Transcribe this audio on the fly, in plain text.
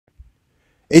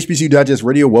HBCU Digest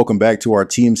Radio, welcome back to our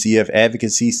TMCF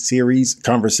Advocacy Series,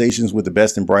 conversations with the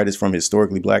best and brightest from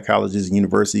historically Black colleges and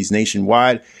universities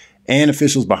nationwide and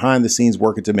officials behind the scenes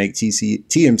working to make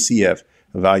TMCF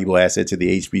a valuable asset to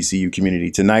the HBCU community.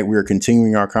 Tonight, we are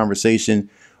continuing our conversation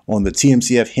on the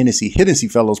TMCF-Hennessy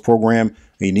Fellows program,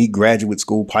 a unique graduate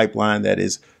school pipeline that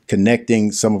is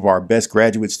connecting some of our best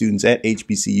graduate students at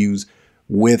HBCUs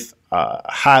with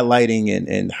highlighting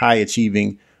and high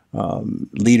achieving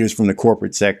leaders from the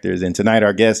corporate sectors. And tonight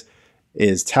our guest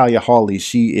is Talia Hawley.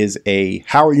 She is a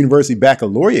Howard University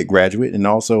baccalaureate graduate and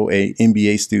also an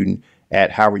MBA student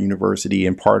at Howard University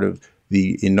and part of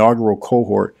the inaugural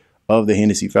cohort of the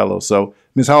Hennessy Fellows. So,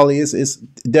 Ms. Hawley, it's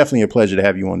definitely a pleasure to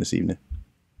have you on this evening.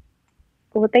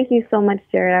 Well, thank you so much,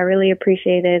 Jared. I really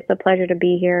appreciate it. It's a pleasure to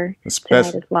be here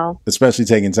tonight as well. Especially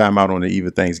taking time out on the eve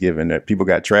of Thanksgiving, that people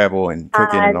got travel and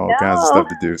cooking and all kinds of stuff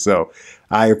to do. So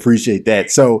I appreciate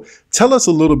that. So tell us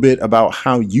a little bit about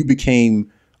how you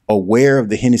became aware of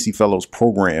the Hennessy Fellows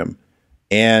program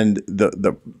and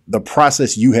the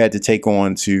process you had to take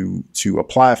on to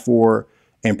apply for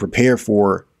and prepare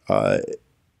for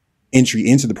entry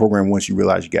into the program once you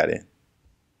realized you got in.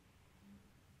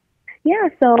 Yeah,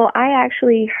 so I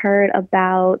actually heard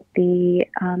about the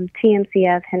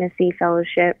TMCF-Hennessy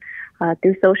Fellowship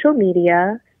through social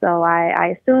media. So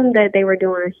I assumed that they were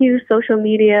doing a huge social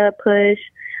media push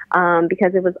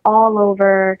because it was all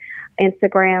over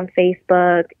Instagram,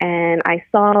 Facebook, and I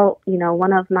saw,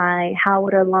 one of my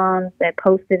Howard alums that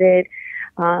posted it.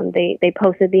 They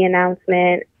posted the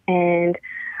announcement, and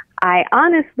I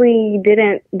honestly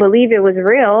didn't believe it was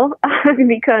real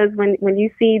because when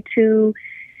you see two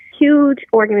huge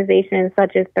organizations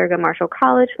such as Thurgood Marshall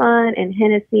College Fund and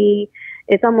Hennessy,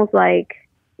 it's almost like,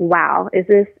 wow, is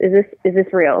this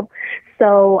real?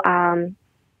 So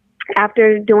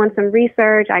after doing some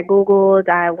research, I Googled,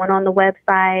 I went on the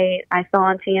website, I saw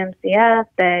on TMCF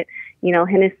that,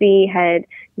 Hennessy had,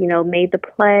 made the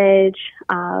pledge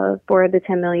for the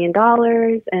 $10 million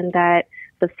and that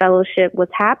the fellowship was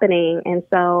happening. And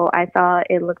so I thought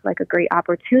it looked like a great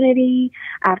opportunity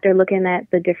after looking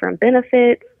at the different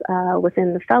benefits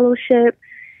within the fellowship.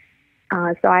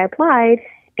 So I applied,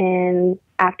 and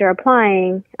after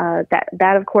applying,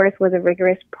 that of course was a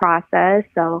rigorous process.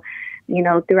 So,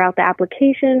 throughout the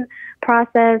application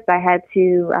process, I had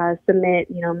to submit,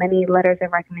 many letters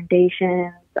of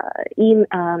recommendations,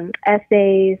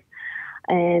 essays,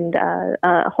 and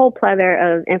a whole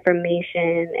plethora of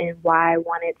information and why I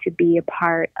wanted to be a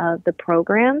part of the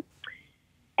program.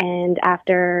 And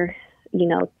after,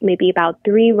 maybe about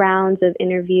 3 rounds of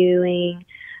interviewing,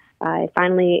 I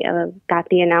finally got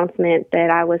the announcement that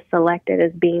I was selected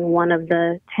as being one of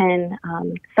the 10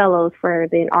 fellows for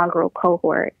the inaugural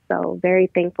cohort. So very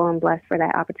thankful and blessed for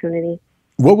that opportunity.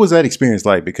 What was that experience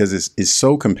like? Because it's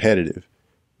so competitive.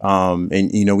 And,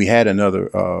 we had another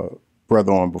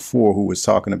brother on before who was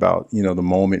talking about, the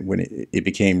moment when it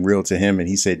became real to him, and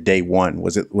he said day one.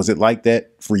 Was it like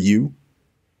that for you?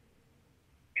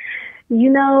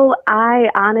 I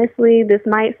honestly, this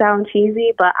might sound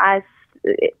cheesy, but I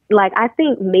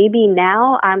think maybe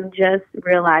now I'm just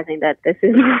realizing that this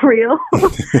is real.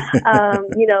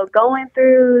 Going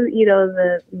through,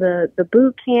 the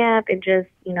boot camp and just,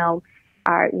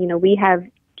 we have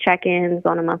check-ins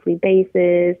on a monthly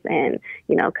basis and,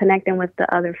 connecting with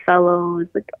the other fellows,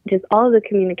 just all of the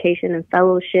communication and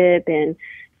fellowship and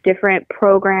different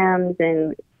programs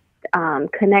and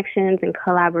connections and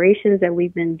collaborations that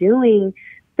we've been doing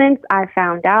since I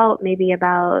found out maybe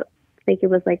about, I think it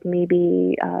was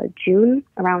maybe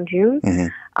around June.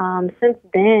 Mm-hmm. Since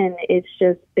then, it's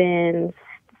just been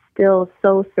still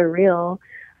so surreal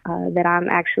that I'm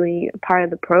actually a part of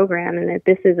the program and that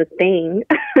this is a thing.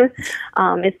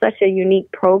 It's such a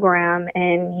unique program,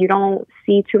 and you don't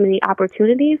see too many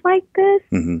opportunities like this,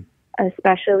 mm-hmm.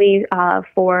 especially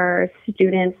for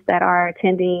students that are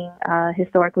attending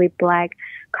historically Black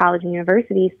college and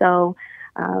university. So,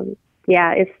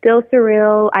 yeah, it's still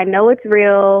surreal. I know it's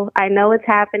real. I know it's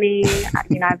happening.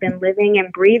 I've been living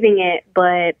and breathing it,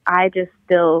 but I just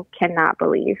still cannot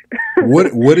believe.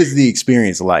 What is the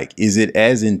experience like? Is it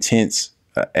as intense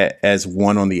as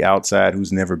one on the outside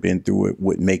who's never been through it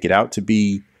would make it out to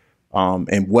be?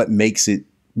 And what makes it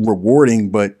rewarding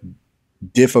but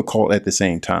difficult at the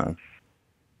same time?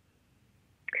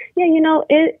 Yeah,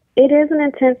 it is an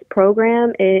intense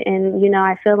program, and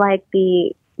I feel like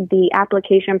the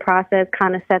application process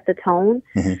kind of set the tone,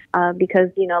 mm-hmm. Because,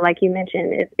 like you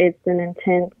mentioned, it's an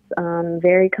intense,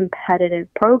 very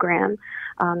competitive program.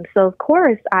 So, of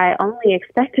course, I only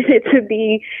expected it to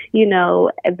be,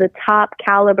 the top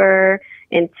caliber,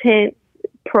 intense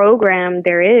program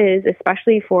there is,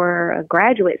 especially for a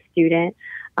graduate student.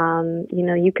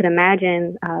 You can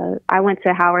imagine, I went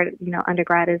to Howard,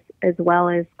 undergrad as well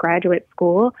as graduate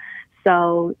school.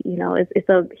 So, it's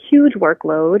a huge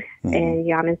workload,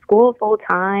 and I'm in school full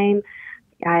time.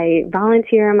 I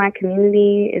volunteer in my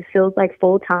community. It feels like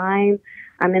full time.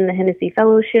 I'm in the Hennessy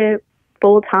Fellowship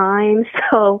full time.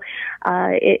 So,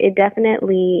 it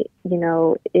definitely,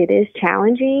 it is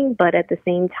challenging, but at the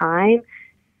same time,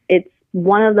 it's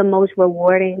one of the most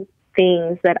rewarding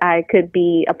things that I could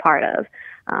be a part of.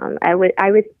 I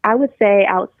would say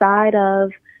outside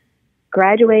of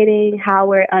graduating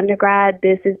Howard undergrad,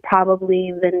 this is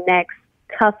probably the next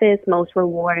toughest, most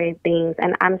rewarding things.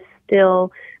 And I'm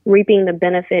still reaping the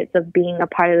benefits of being a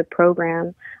part of the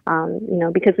program,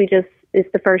 because it's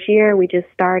the first year. We just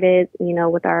started,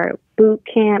 with our boot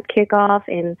camp kickoff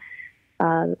in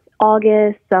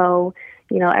August. So,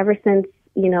 ever since,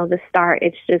 the start,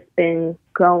 it's just been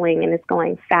going, and it's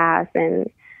going fast. And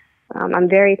I'm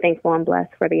very thankful and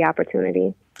blessed for the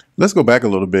opportunity. Let's go back a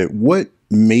little bit. What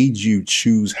made you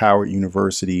choose Howard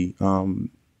University? And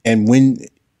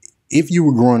if you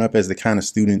were growing up as the kind of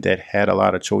student that had a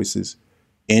lot of choices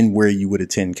in where you would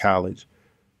attend college,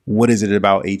 what is it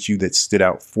about HU that stood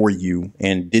out for you?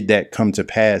 And did that come to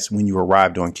pass when you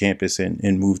arrived on campus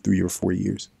and moved through your 4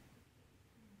 years?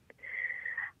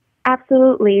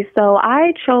 Absolutely. So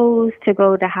I chose to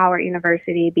go to Howard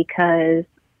University because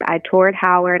I toured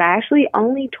Howard. I actually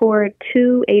only toured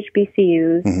 2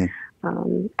 HBCUs.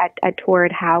 I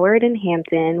toured Howard and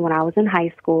Hampton when I was in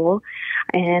high school.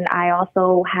 And I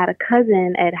also had a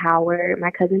cousin at Howard, my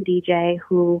cousin DJ,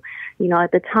 who,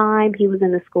 at the time he was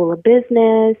in the School of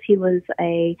Business. He was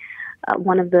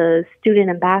one of the student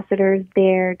ambassadors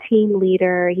there, team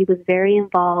leader. He was very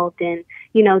involved and,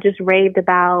 just raved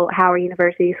about Howard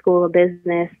University School of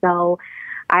Business. So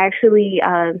I actually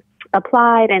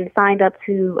applied and signed up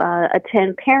to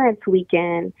attend Parents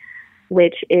Weekend,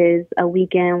 which is a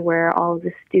weekend where all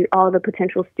the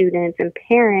potential students and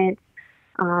parents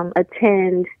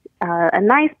attend a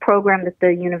nice program that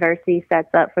the university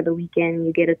sets up for the weekend.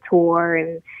 You get a tour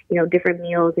and different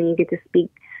meals, and you get to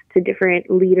speak to different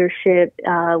leadership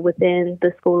within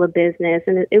the School of Business.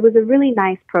 And it was a really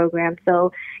nice program.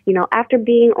 So, after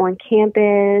being on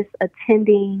campus,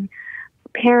 attending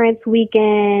Parents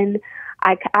Weekend,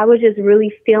 I was just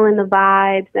really feeling the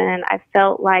vibes, and I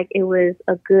felt like it was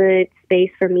a good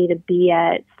space for me to be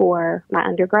at for my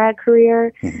undergrad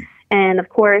career. And of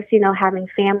course, having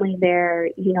family there,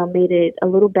 made it a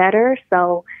little better.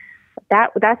 So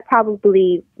that's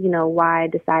probably, why I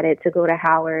decided to go to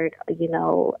Howard,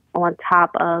 on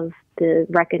top of the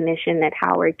recognition that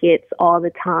Howard gets all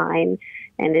the time.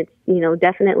 And it's,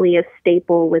 definitely a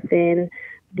staple within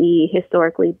the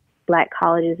historically Black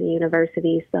colleges and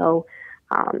universities. So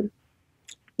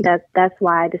that's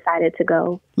why I decided to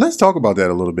go. Let's talk about that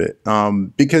a little bit,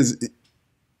 because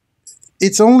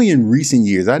it's only in recent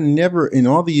years. In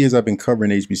all the years I've been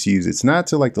covering HBCUs, it's not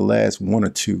till like the last 1 or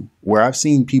 2 where I've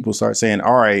seen people start saying,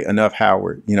 all right, enough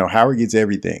Howard. Howard gets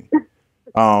everything.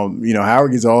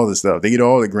 Howard gets all the stuff. They get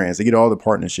all the grants. They get all the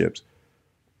partnerships.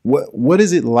 What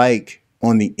is it like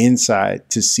on the inside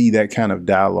to see that kind of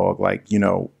dialogue? Like, you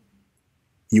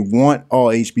want all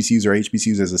HBCUs or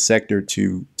HBCUs as a sector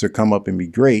to come up and be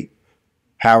great.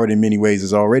 Howard in many ways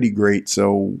is already great.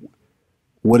 So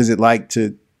what is it like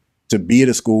to be at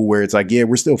a school where it's like, yeah,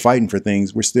 we're still fighting for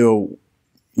things. We're still,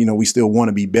 we still want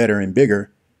to be better and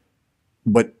bigger,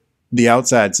 but the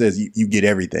outside says you get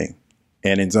everything.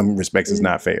 And in some respects, it's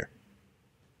not fair.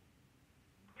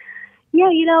 Yeah,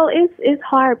 it's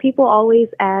hard. People always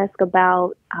ask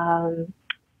about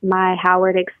my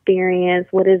Howard experience.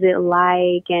 What is it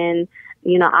like? And,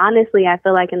 honestly, I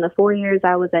feel like in the 4 years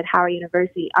I was at Howard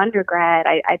University undergrad,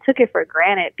 I took it for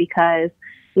granted because,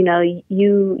 you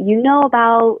know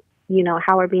about,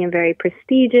 Howard being very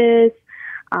prestigious.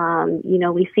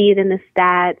 We see it in the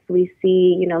stats. We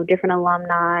see, different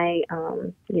alumni,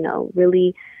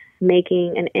 really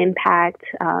making an impact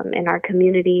in our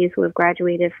communities who have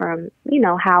graduated from,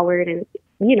 Howard and,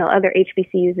 other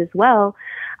HBCUs as well.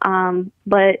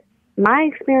 But my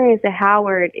experience at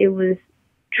Howard, it was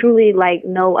truly like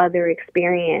no other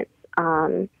experience.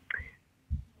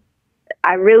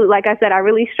 I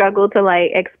really struggled to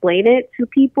explain it to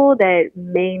people that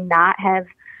may not have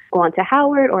gone to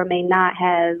Howard or may not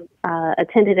have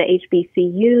attended a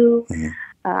HBCU.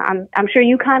 I'm sure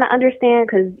you kind of understand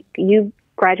because you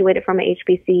graduated from an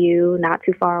HBCU not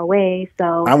too far away.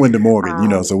 So I went to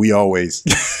Morgan, so we always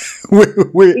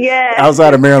we're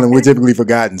outside of Maryland, we're typically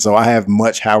forgotten. So I have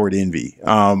much Howard envy.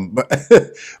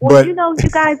 But you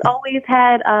guys always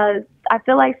had I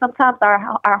feel like sometimes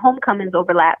our homecomings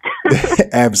overlap.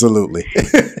 Absolutely.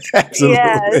 Absolutely.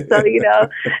 Yeah, so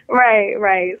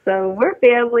right. So we're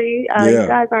family. You Yeah.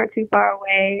 guys aren't too far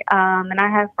away. And I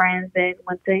have friends that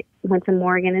went to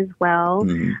Morgan as well.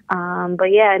 Mm-hmm.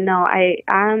 But yeah, no,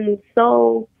 I'm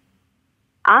so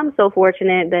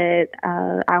fortunate that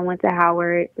I went to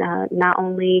Howard. Not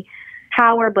only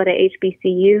Howard, but at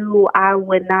HBCU. I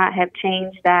would not have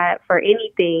changed that for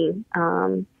anything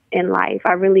in life.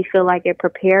 I really feel like it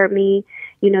prepared me.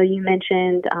 You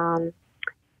mentioned,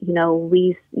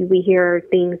 we hear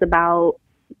things about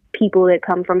people that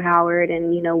come from Howard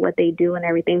and, what they do and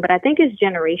everything. But I think it's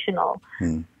generational.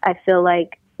 I feel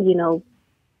like,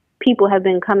 people have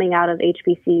been coming out of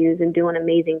HBCUs and doing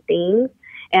amazing things.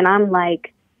 And I'm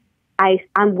like,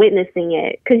 I'm witnessing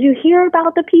it because you hear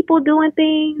about the people doing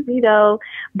things,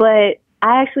 but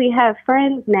I actually have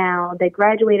friends now that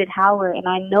graduated Howard, and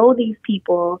I know these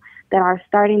people that are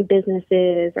starting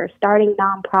businesses or starting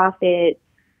nonprofits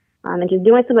and just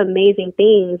doing some amazing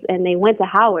things, and they went to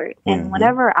Howard. And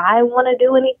whenever I want to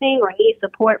do anything or need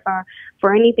support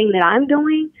for anything that I'm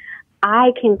doing,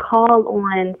 I can call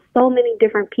on so many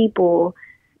different people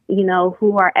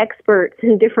who are experts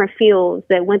in different fields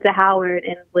that went to Howard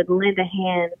and would lend a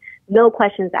hand, no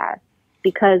questions asked,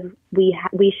 because we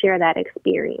share that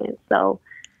experience. So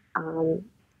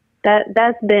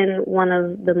that's been one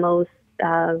of the most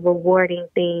rewarding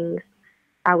things,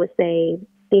 I would say,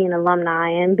 being alumni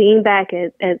and being back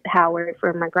at Howard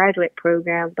for my graduate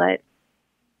program. But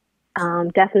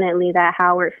definitely that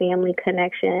Howard family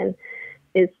connection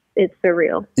it's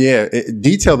surreal. Yeah,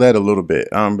 detail that a little bit,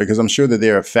 because I'm sure that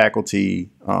there are faculty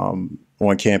on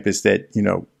campus that,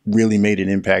 really made an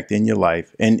impact in your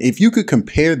life. And if you could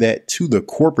compare that to the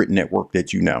corporate network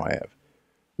that you now have,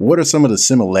 what are some of the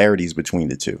similarities between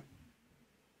the two?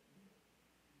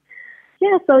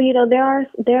 Yeah, so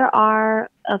there are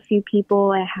a few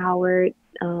people at Howard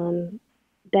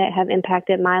that have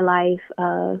impacted my life.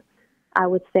 I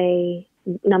would say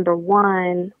number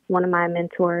one of my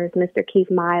mentors, Mr.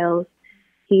 Keith Miles.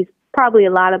 He's probably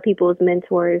a lot of people's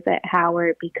mentors at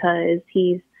Howard because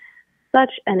he's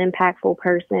such an impactful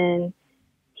person.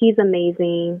 He's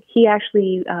amazing. He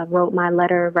actually wrote my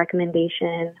letter of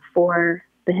recommendation for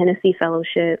the Hennessy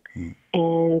Fellowship,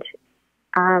 and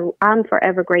I'm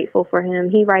forever grateful for him.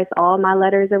 He writes all my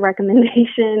letters of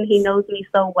recommendation. He knows me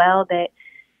so well that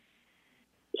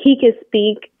he can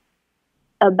speak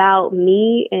about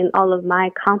me and all of my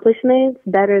accomplishments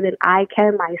better than I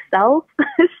can myself.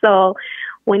 So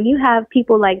when you have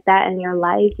people like that in your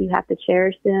life, you have to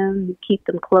cherish them, you keep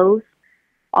them close.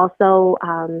 Also,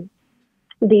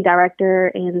 the director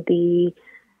in the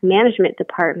management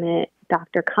department,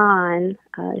 Dr. Khan,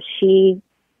 she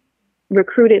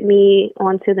recruited me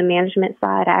onto the management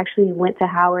side. I actually went to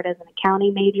Howard as an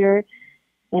accounting major.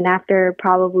 And after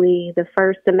probably the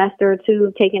first semester or two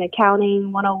of taking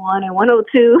accounting 101 and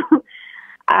 102,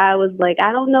 I was like,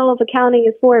 I don't know if accounting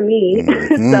is for me.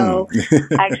 So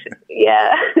I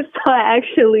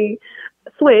actually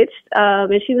switched.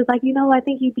 And she was like, I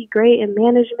think you'd be great in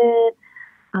management.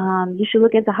 You should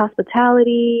look into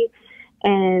hospitality.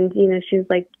 And, she was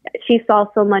like, she saw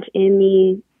so much in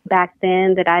me back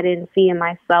then that I didn't see in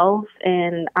myself.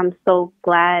 And I'm so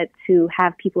glad to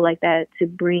have people like that to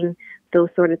bring those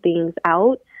sort of things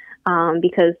out.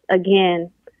 Because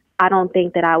again, I don't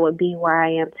think that I would be where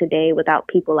I am today without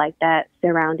people like that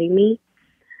surrounding me.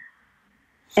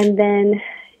 And then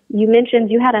you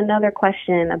mentioned you had another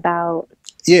question about.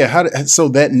 Yeah. So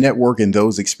that network and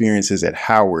those experiences at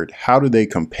Howard, how do they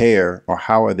compare or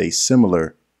how are they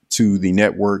similar to the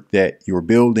network that you're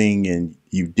building and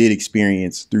you did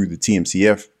experience through the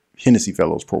TMCF-Hennessy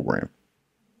Fellows program?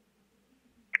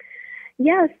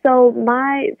 Yeah, so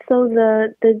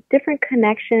the different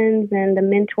connections and the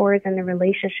mentors and the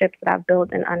relationships that I've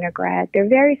built in undergrad, they're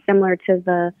very similar to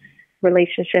the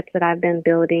relationships that I've been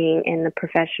building in the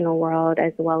professional world,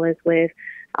 as well as with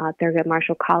Thurgood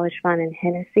Marshall College Fund and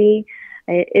Hennessy.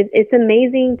 It's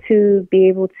amazing to be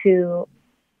able to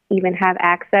even have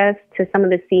access to some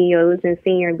of the CEOs and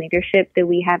senior leadership that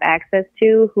we have access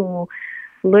to, who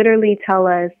literally tell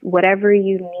us, whatever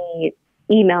you need,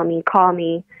 email me, call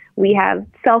me. We have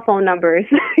cell phone numbers,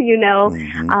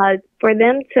 for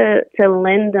them to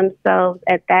lend themselves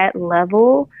at that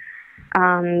level.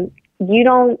 You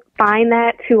don't find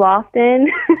that too often.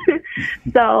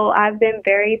 So I've been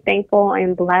very thankful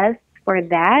and blessed for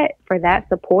that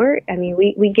support. I mean,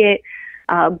 we get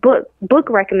book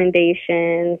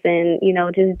recommendations and,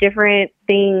 just different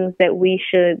things that we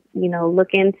should, look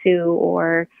into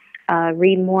or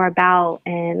read more about.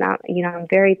 And, I'm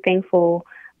very thankful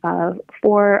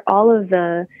for all of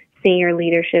the senior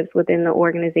leaderships within the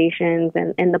organizations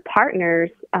and the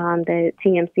partners that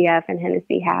TMCF and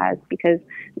Hennessy has, because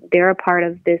they're a part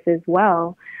of this as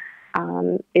well.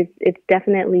 It's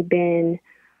definitely been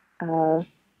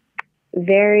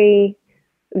very,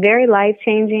 very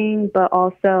life-changing, but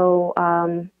also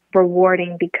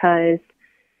rewarding, because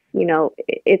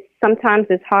it's sometimes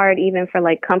it's hard even for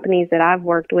like companies that I've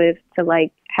worked with to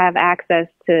like have access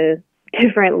to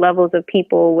different levels of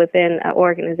people within an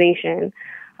organization.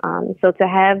 So to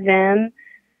have them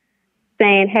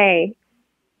saying, hey,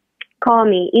 call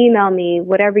me, email me,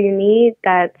 whatever you need,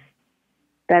 that's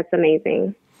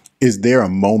amazing. Is there a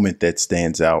moment that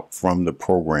stands out from the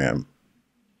program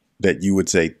that you would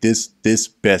say this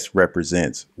best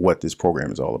represents what this program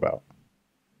is all about?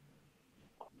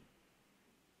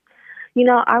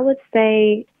 I would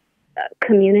say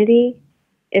community.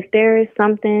 If there is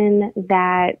something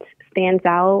that stands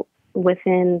out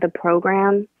within the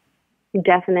program,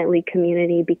 definitely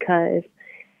community, because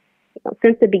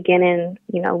since the beginning,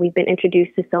 we've been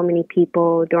introduced to so many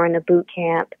people during the boot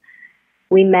camp.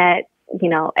 We met,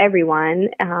 everyone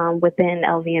within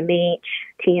LVMH,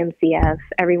 TMCF.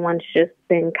 Everyone's just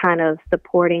been kind of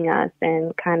supporting us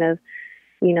and kind of,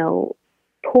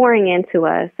 pouring into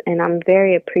us. And I'm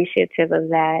very appreciative of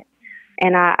that.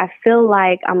 And I feel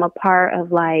like I'm a part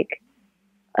of like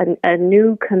a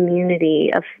new community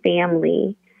of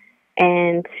family,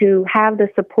 and to have the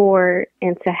support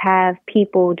and to have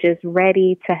people just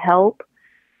ready to help.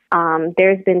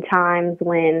 There's been times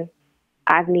when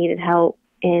I've needed help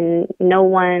and no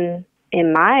one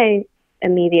in my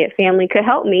immediate family could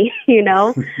help me,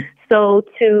 So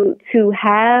to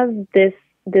have this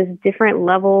different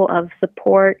level of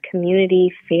support,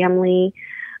 community, family,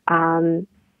 the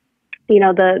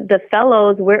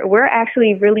fellows, we're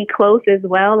actually really close as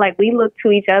well. Like, we look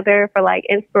to each other for like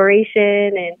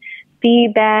inspiration and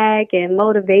feedback and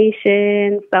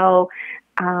motivation. So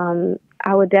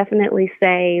I would definitely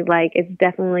say like it's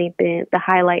definitely been, the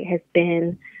highlight has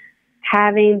been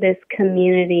having this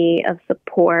community of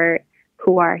support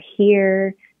who are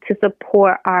here to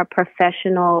support our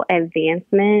professional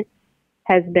advancement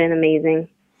has been amazing.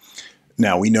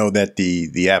 Now, we know that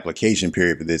the application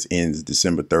period for this ends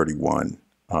December 31.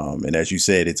 And as you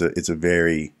said, it's a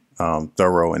very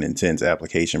thorough and intense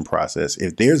application process.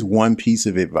 If there's one piece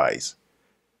of advice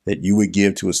that you would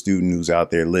give to a student who's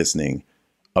out there listening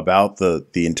about the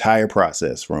entire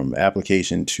process, from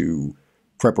application to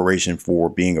preparation for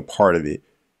being a part of it,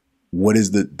 what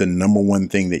is the number one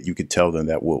thing that you could tell them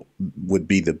that would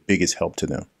be the biggest help to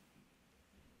them?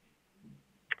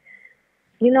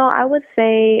 I would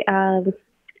say I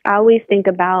always think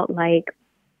about like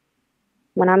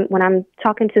when I'm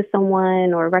talking to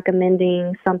someone or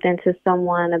recommending something to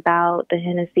someone about the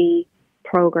Hennessy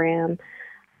program,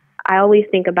 I always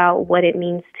think about what it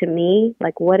means to me,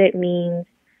 like what it means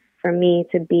for me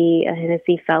to be a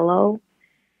Hennessy Fellow.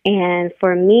 And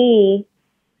for me,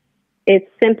 it's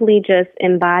simply just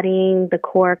embodying the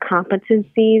core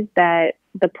competencies that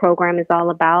the program is all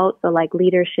about. So like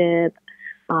leadership,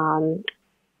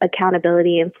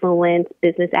 accountability, influence,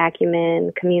 business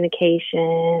acumen,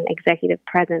 communication, executive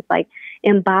presence, like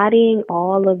embodying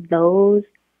all of those,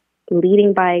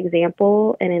 leading by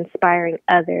example and inspiring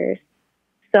others.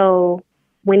 So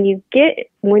when you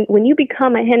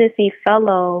become a Hennessy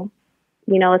Fellow,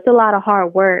 it's a lot of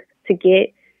hard work to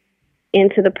get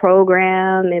into the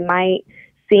program. It might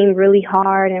seem really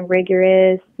hard and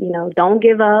rigorous. Don't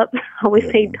give up. I always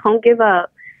say don't give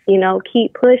up.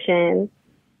 Keep pushing.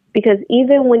 Because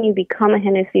even when you become a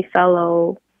Hennessy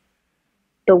Fellow,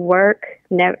 the work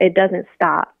it doesn't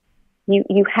stop.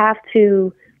 You have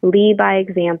to lead by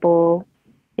example,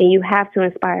 and you have to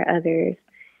inspire others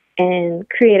and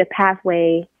create a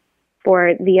pathway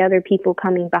for the other people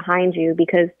coming behind you.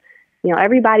 Because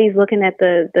everybody's looking at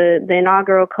the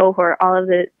inaugural cohort, all of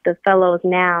the fellows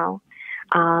now,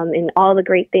 and all the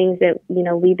great things that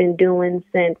we've been doing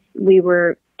since we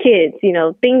were kids,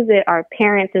 things that our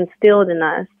parents instilled in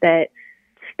us that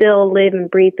still live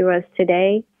and breathe through us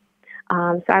today.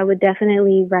 So I would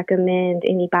definitely recommend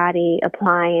anybody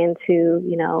applying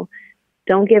to,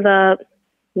 don't give up,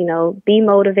 be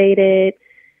motivated,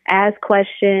 ask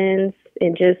questions,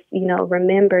 and just,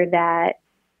 remember that,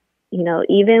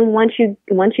 even once you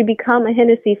become a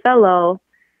Hennessy Fellow,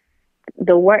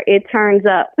 the work, it turns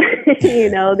up.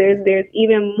 There's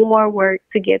even more work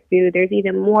to get through. There's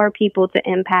even more people to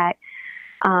impact.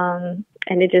 And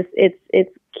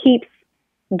it keeps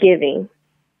giving.